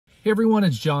Hey everyone,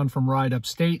 it's John from Ride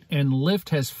Upstate, and Lyft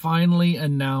has finally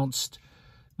announced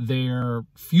their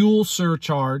fuel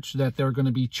surcharge that they're going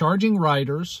to be charging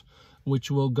riders,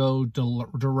 which will go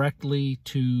directly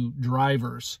to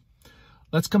drivers.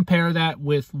 Let's compare that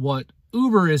with what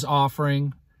Uber is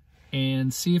offering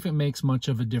and see if it makes much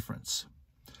of a difference.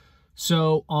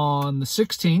 So on the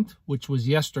 16th, which was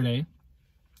yesterday,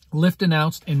 Lyft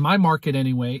announced, in my market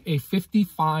anyway, a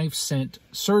 55-cent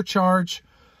surcharge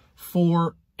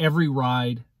for every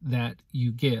ride that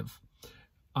you give.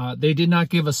 They did not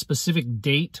give a specific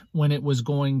date when it was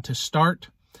going to start.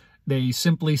 They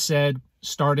simply said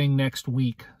starting next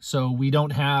week. So we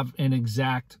don't have an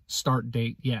exact start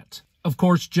date yet. Of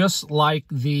course, just like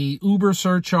the Uber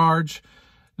surcharge,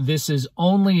 this is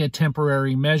only a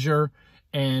temporary measure.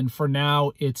 And for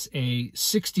now, it's a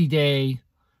 60-day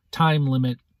time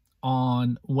limit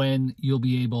on when you'll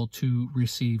be able to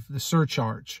receive the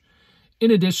surcharge.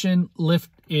 In addition, Lyft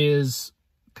is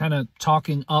kind of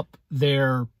talking up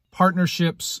their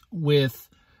partnerships with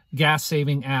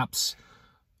gas-saving apps,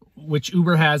 which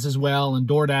Uber has as well and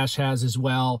DoorDash has as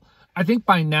well. I think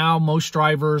by now most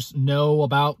drivers know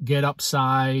about Get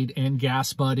Upside and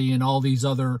Gas Buddy and all these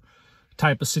other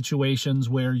type of situations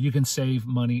where you can save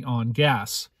money on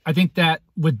gas. I think that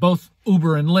with both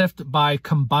Uber and Lyft, by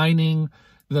combining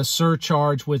the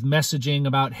surcharge with messaging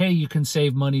about, hey, you can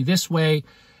save money this way,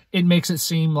 it makes it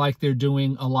seem like they're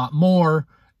doing a lot more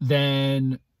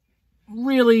than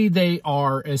really they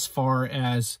are as far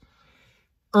as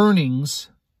earnings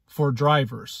for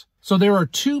drivers. So there are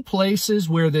two places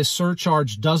where this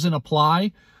surcharge doesn't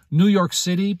apply. New York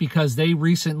City, because they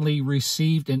recently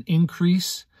received an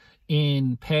increase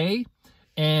in pay,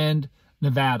 and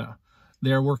Nevada.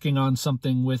 They're working on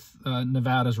something with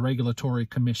Nevada's regulatory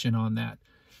commission on that.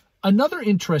 Another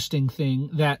interesting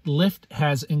thing that Lyft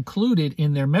has included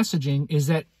in their messaging is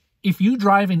that if you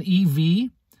drive an EV,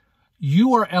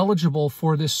 you are eligible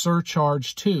for this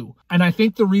surcharge too. And I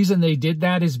think the reason they did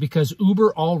that is because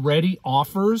Uber already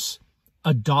offers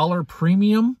a $1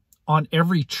 premium on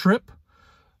every trip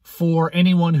for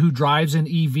anyone who drives an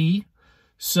EV.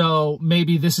 So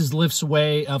maybe this is Lyft's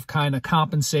way of kind of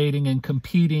compensating and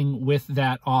competing with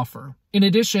that offer. In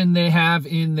addition, they have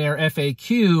in their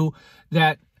FAQ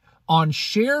that on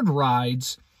shared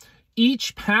rides,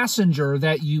 each passenger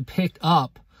that you pick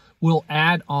up will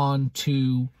add on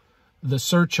to the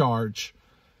surcharge.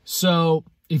 So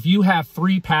if you have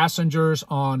 3 passengers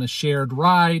on a shared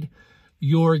ride,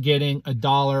 you're getting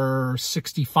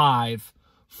 $1.65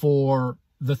 for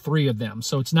the 3 of them.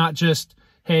 So it's not just,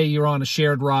 hey, you're on a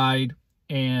shared ride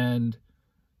and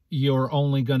you're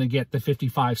only going to get the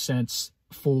 55 cents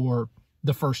for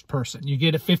the first person. You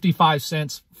get a 55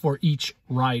 cents for each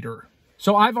rider.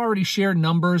 So I've already shared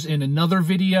numbers in another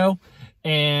video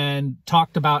and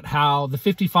talked about how the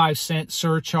 55-cent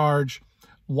surcharge,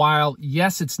 while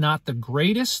yes, it's not the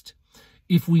greatest,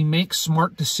 if we make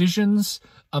smart decisions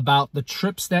about the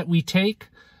trips that we take,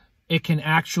 it can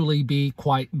actually be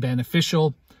quite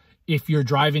beneficial if you're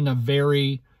driving a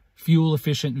very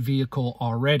fuel-efficient vehicle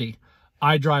already.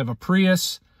 I drive a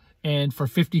Prius, and for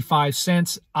 55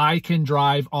 cents, I can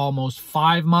drive almost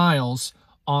 5 miles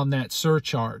on that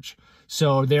surcharge.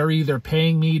 So they're either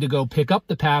paying me to go pick up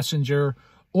the passenger,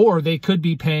 or they could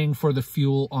be paying for the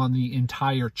fuel on the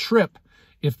entire trip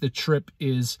if the trip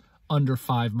is under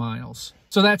 5 miles.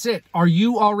 So that's it. Are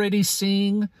you already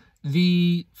seeing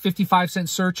the 55-cent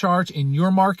surcharge in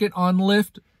your market on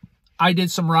Lyft? I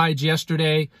did some rides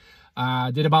yesterday,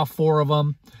 did about 4 of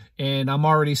them, and I'm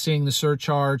already seeing the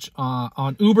surcharge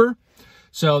on Uber.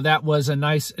 So that was a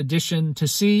nice addition to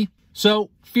see. So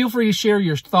feel free to share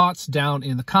your thoughts down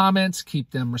in the comments.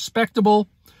 Keep them respectable.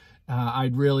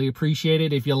 I'd really appreciate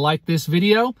it if you like this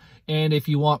video. And if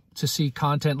you want to see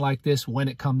content like this when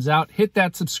it comes out, hit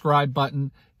that subscribe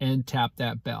button and tap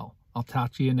that bell. I'll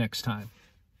talk to you next time.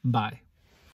 Bye.